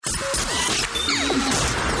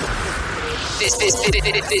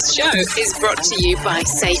This show is brought to you by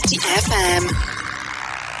Safety FM.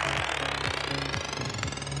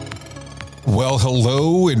 Well,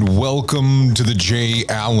 hello and welcome to the Jay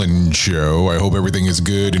Allen Show. I hope everything is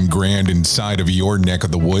good and grand inside of your neck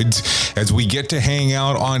of the woods as we get to hang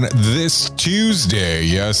out on this Tuesday.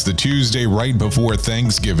 Yes, the Tuesday right before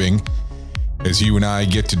Thanksgiving, as you and I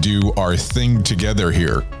get to do our thing together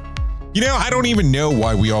here. You know, I don't even know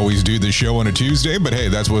why we always do this show on a Tuesday, but hey,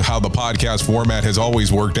 that's how the podcast format has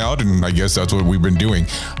always worked out, and I guess that's what we've been doing.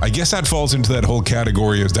 I guess that falls into that whole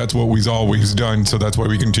category as that's what we've always done, so that's why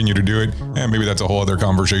we continue to do it. And maybe that's a whole other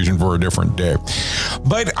conversation for a different day.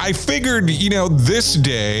 But I figured, you know, this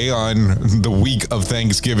day on the week of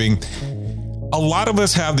Thanksgiving, a lot of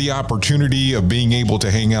us have the opportunity of being able to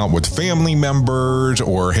hang out with family members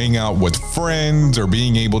or hang out with friends or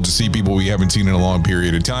being able to see people we haven't seen in a long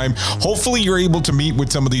period of time. Hopefully you're able to meet with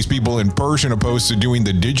some of these people in person opposed to doing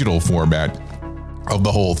the digital format of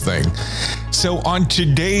the whole thing. So on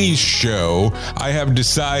today's show, I have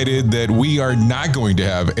decided that we are not going to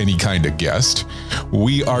have any kind of guest.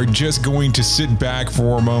 We are just going to sit back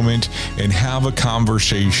for a moment and have a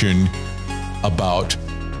conversation about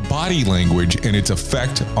body language and its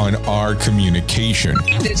effect on our communication.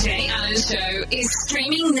 The Jay Allen Show is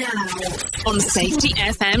streaming now on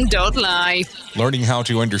safetyfm.live. Learning how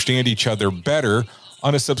to understand each other better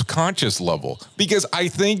on a subconscious level. Because I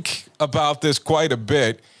think about this quite a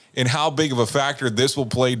bit and how big of a factor this will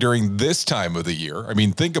play during this time of the year. I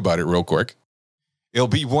mean, think about it real quick. It'll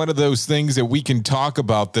be one of those things that we can talk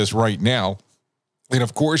about this right now. And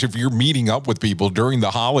of course, if you're meeting up with people during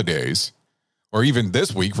the holidays, or even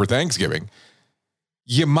this week for Thanksgiving,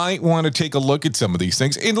 you might want to take a look at some of these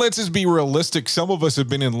things. And let's just be realistic. Some of us have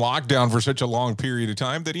been in lockdown for such a long period of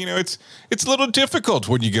time that, you know, it's a little difficult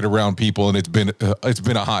when you get around people and it's been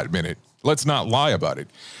a hot minute. Let's not lie about it.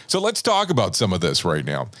 So let's talk about some of this right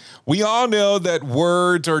now. We all know that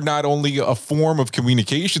words are not only a form of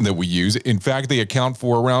communication that we use. In fact, they account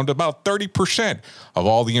for around about 30% of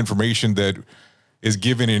all the information that is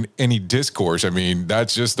given in any discourse. I mean,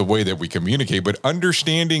 that's just the way that we communicate, but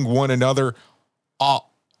understanding one another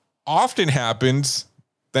often happens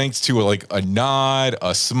thanks to a nod,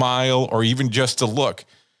 a smile, or even just a look.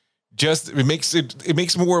 It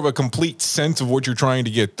makes more of a complete sense of what you're trying to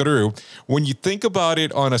get through. When you think about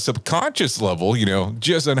it on a subconscious level, you know,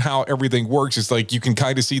 just on how everything works, it's like you can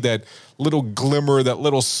kind of see that little glimmer, that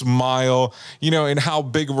little smile, you know, and how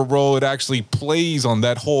big of a role it actually plays on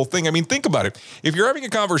that whole thing. I mean, think about it. If you're having a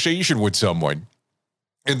conversation with someone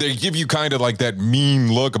and they give you kind of like that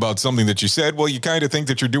mean look about something that you said, well, you kind of think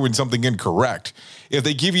that you're doing something incorrect. If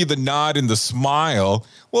they give you the nod and the smile,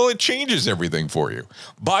 well, it changes everything for you.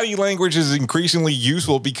 Body language is increasingly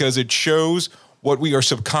useful because it shows what we are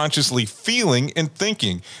subconsciously feeling and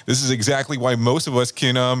thinking. This is exactly why most of us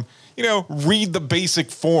can, read the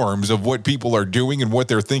basic forms of what people are doing and what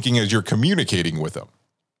they're thinking as you're communicating with them.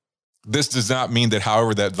 This does not mean that,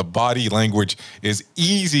 however, that the body language is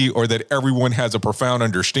easy or that everyone has a profound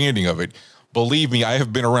understanding of it. Believe me, I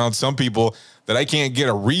have been around some people that I can't get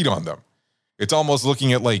a read on them. It's almost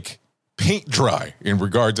looking at like paint dry in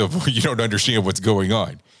regards of you don't understand what's going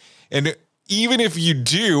on. And even if you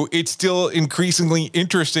do, it's still increasingly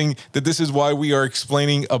interesting that this is why we are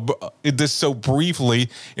explaining this so briefly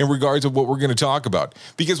in regards of what we're going to talk about.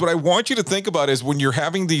 Because what I want you to think about is when you're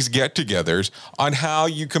having these get-togethers on how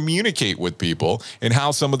you communicate with people and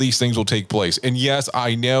how some of these things will take place. And yes,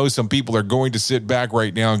 I know some people are going to sit back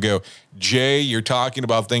right now and go, Jay, you're talking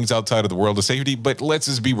about things outside of the world of safety, but let's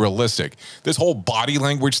just be realistic. This whole body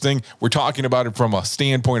language thing, we're talking about it from a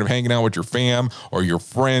standpoint of hanging out with your fam or your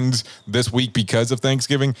friends this week because of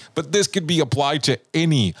Thanksgiving, but this could be applied to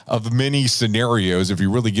any of many scenarios if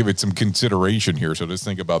you really give it some consideration here. So just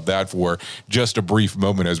think about that for just a brief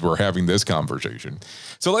moment as we're having this conversation.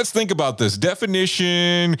 So let's think about this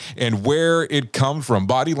definition and where it comes from.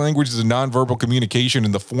 Body language is a nonverbal communication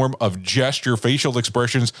in the form of gesture, facial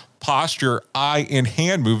expressions, posture, eye and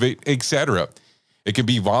hand movement, etc. It can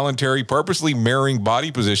be voluntary, purposely mirroring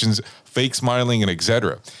body positions, fake smiling, and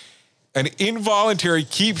etc. And involuntary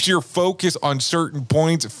keeps your focus on certain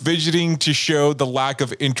points, fidgeting to show the lack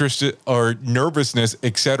of interest or nervousness,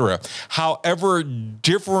 etc. However,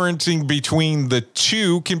 differencing between the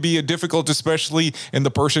two can be difficult, especially in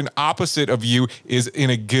the person opposite of you is in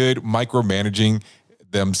a good micromanaging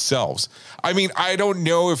themselves. I mean, I don't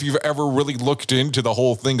know if you've ever really looked into the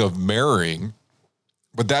whole thing of mirroring,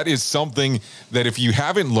 But that is something that if you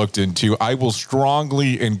haven't looked into, I will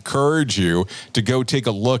strongly encourage you to go take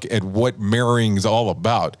a look at what mirroring is all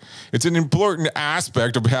about. It's an important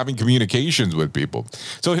aspect of having communications with people.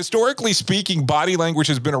 So historically speaking, body language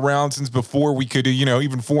has been around since before we could,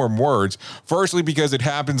 even form words. Firstly, because it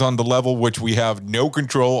happens on the level which we have no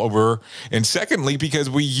control over. And secondly, because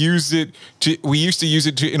we used to use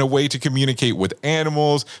it in a way to communicate with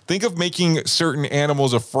animals. Think of making certain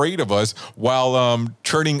animals afraid of us while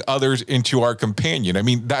turning others into our companion. I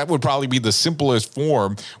mean, that would probably be the simplest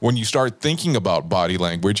form when you start thinking about body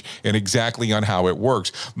language and exactly on how it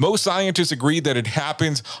works. Most scientists agree that it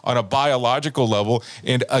happens on a biological level,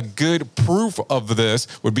 and a good proof of this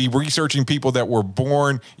would be researching people that were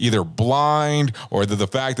born either blind or the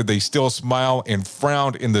fact that they still smile and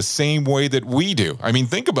frown in the same way that we do. I mean,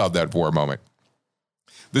 think about that for a moment.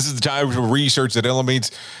 This is the type of research that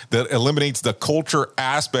eliminates the culture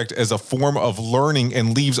aspect as a form of learning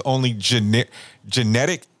and leaves only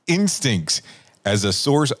genetic instincts as a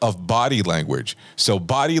source of body language. So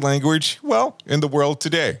body language, in the world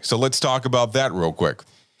today. So let's talk about that real quick.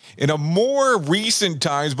 In a more recent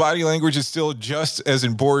times, body language is still just as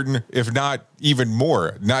important, if not even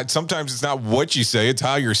more. Sometimes it's not what you say, it's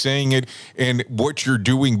how you're saying it and what you're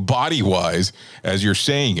doing body-wise as you're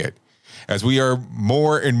saying it. As we are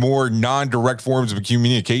more and more non-direct forms of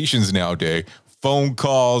communications nowadays, phone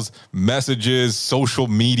calls, messages, social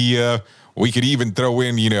media, we could even throw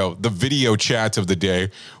in, the video chats of the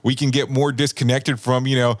day. We can get more disconnected from,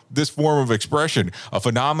 this form of expression, a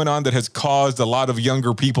phenomenon that has caused a lot of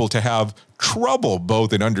younger people to have trouble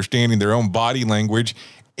both in understanding their own body language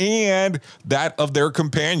and that of their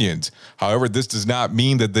companions. However, this does not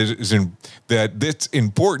mean that this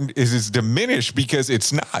important is diminished, because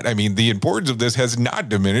it's not. I mean, the importance of this has not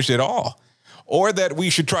diminished at all, or that we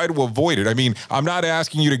should try to avoid it. I mean, I'm not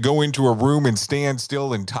asking you to go into a room and stand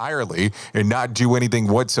still entirely and not do anything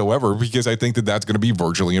whatsoever, because I think that that's going to be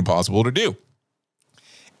virtually impossible to do.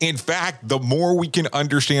 In fact, the more we can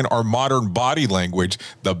understand our modern body language,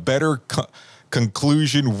 the better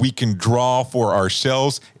conclusion we can draw for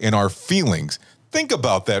ourselves and our feelings. Think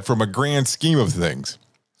about that from a grand scheme of things.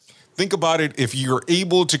 Think about it. If you're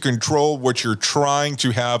able to control what you're trying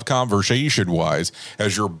to have conversation-wise,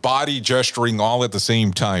 as your body gesturing all at the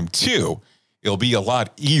same time too, it'll be a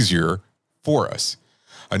lot easier for us.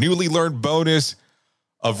 A newly learned bonus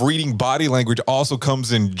of reading body language also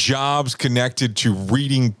comes in jobs connected to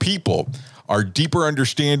reading people. Our deeper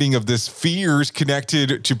understanding of this fears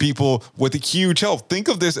connected to people with a huge help. Think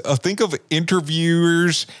of this. Think of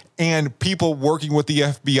interviewers and people working with the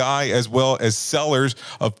FBI, as well as sellers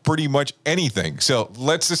of pretty much anything. So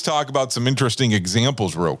let's just talk about some interesting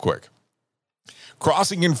examples real quick.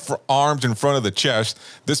 Crossing arms in front of the chest.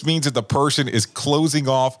 This means that the person is closing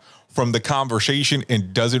off from the conversation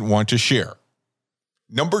and doesn't want to share.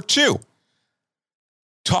 Number 2.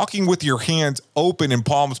 Talking with your hands open and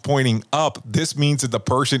palms pointing up. This means that the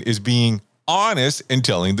person is being honest and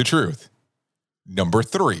telling the truth. Number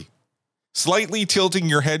 3, slightly tilting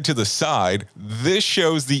your head to the side. This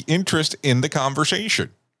shows the interest in the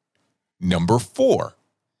conversation. Number 4,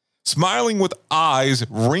 smiling with eyes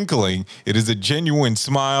wrinkling. It is a genuine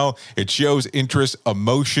smile. It shows interest,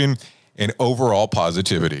 emotion, and overall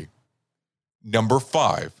positivity. Number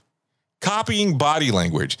 5, copying body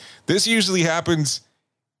language. This usually happens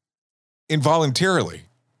involuntarily.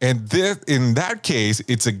 And in that case,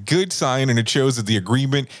 it's a good sign, and it shows that the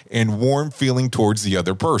agreement and warm feeling towards the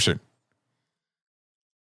other person.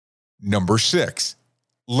 Number 6,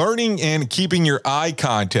 learning and keeping your eye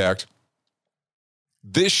contact.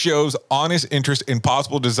 This shows honest interest and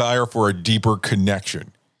possible desire for a deeper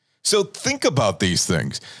connection. So think about these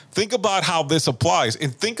things. Think about how this applies,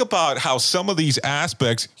 and think about how some of these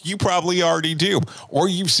aspects you probably already do, or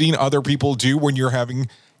you've seen other people do when you're having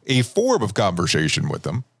a form of conversation with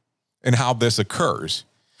them, and how this occurs.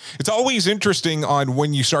 It's always interesting on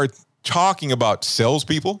when you start talking about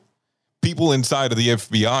salespeople, people inside of the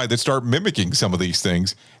FBI that start mimicking some of these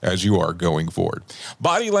things as you are going forward.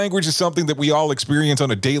 Body language is something that we all experience on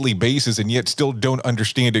a daily basis, and yet still don't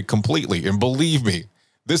understand it completely. And believe me,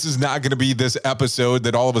 this is not going to be this episode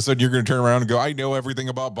that all of a sudden you're going to turn around and go, I know everything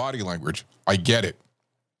about body language. I get it.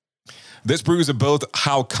 This proves both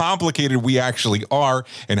how complicated we actually are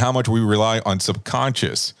and how much we rely on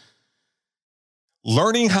subconscious.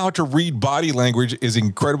 Learning how to read body language is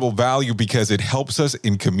incredible value because it helps us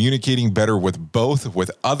in communicating better with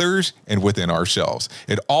others and within ourselves.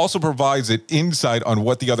 It also provides an insight on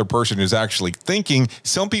what the other person is actually thinking.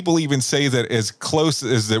 Some people even say that as close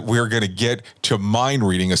as that we're going to get to mind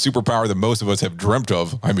reading, a superpower that most of us have dreamt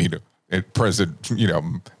of. I mean,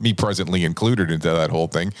 me presently included into that whole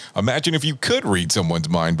thing. Imagine if you could read someone's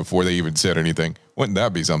mind before they even said anything. Wouldn't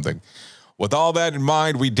that be something? With all that in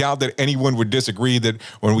mind, we doubt that anyone would disagree that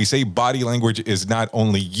when we say body language is not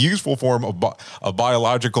only a useful form of a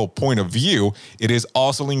biological point of view, it is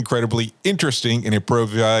also incredibly interesting, and it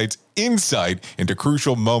provides insight into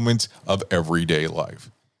crucial moments of everyday life.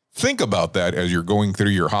 Think about that as you're going through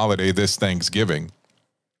your holiday this Thanksgiving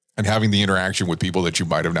and having the interaction with people that you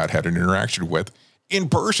might have not had an interaction with in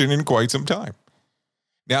person in quite some time.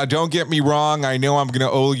 Now, don't get me wrong. I know I'm going to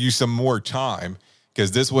owe you some more time,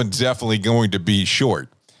 because this one's definitely going to be short.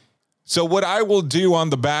 So what I will do on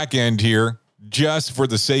the back end here, just for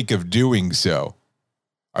the sake of doing so,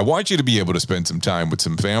 I want you to be able to spend some time with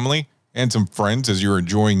some family and some friends as you're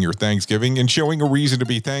enjoying your Thanksgiving and showing a reason to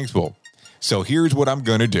be thankful. So here's what I'm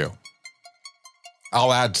going to do.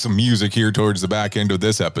 I'll add some music here towards the back end of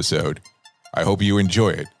this episode. I hope you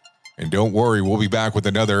enjoy it. And don't worry, we'll be back with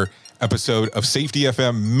another episode of Safety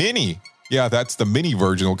FM Mini. Yeah, that's the mini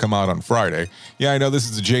version. Will come out on Friday. Yeah, I know this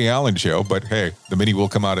is the Jay Allen Show, but hey, the mini will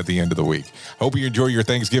come out at the end of the week. Hope you enjoy your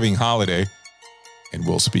Thanksgiving holiday, and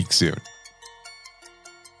we'll speak soon.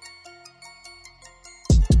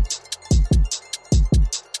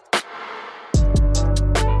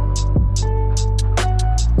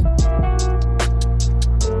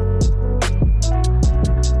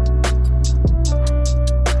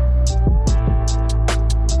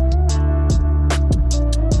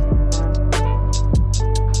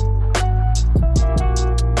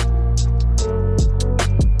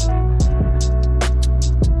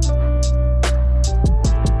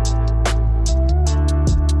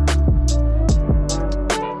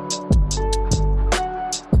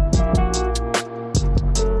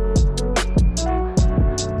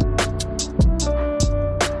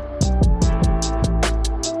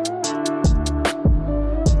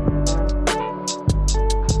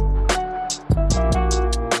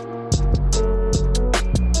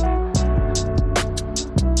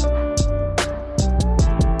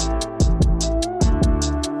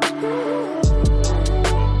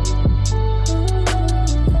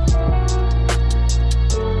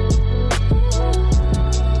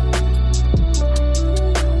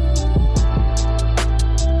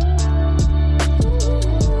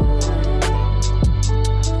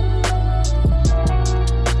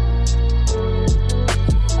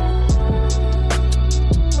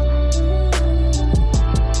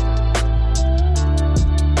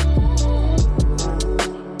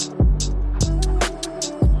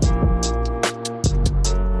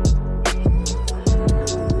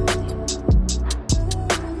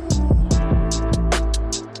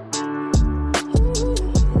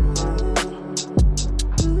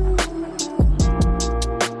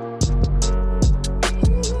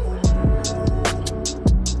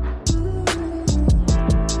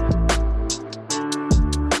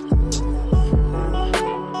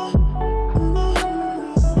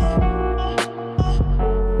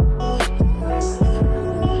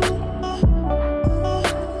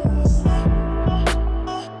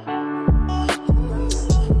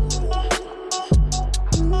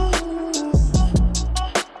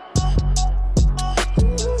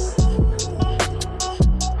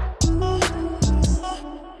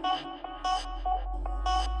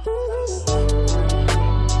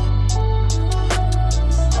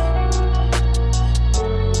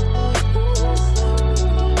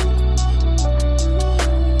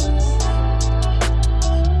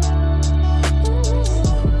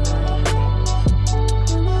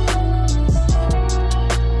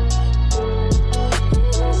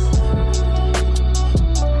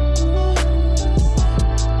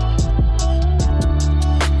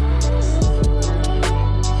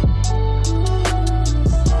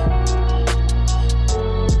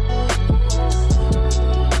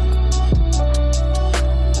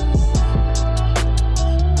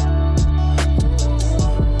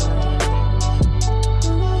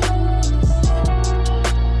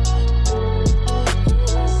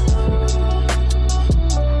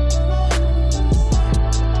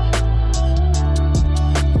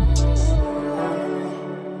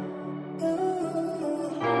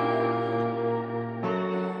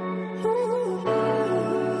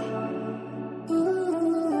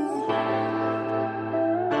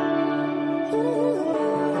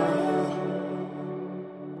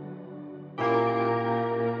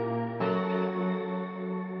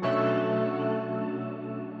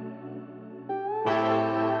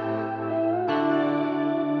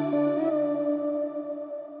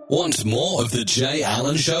 Want more of The Jay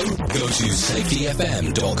Allen Show? Go to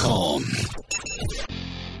safetyfm.com.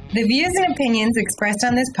 The views and opinions expressed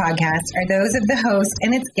on this podcast are those of the host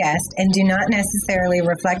and its guest and do not necessarily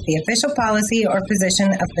reflect the official policy or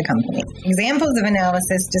position of the company. Examples of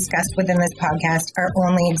analysis discussed within this podcast are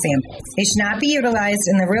only examples. They should not be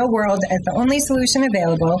utilized in the real world as the only solution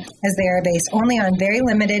available, as they are based only on very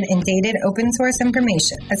limited and dated open source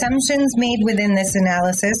information. Assumptions made within this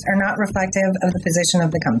analysis are not reflective of the position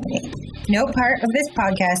of the company. No part of this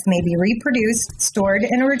podcast may be reproduced, stored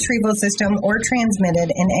in a retrieval system, or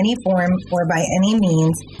transmitted in any form or by any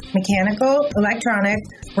means, mechanical, electronic,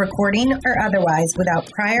 recording, or otherwise, without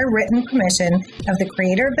prior written permission of the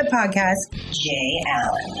creator of the podcast, Jay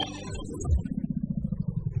Allen.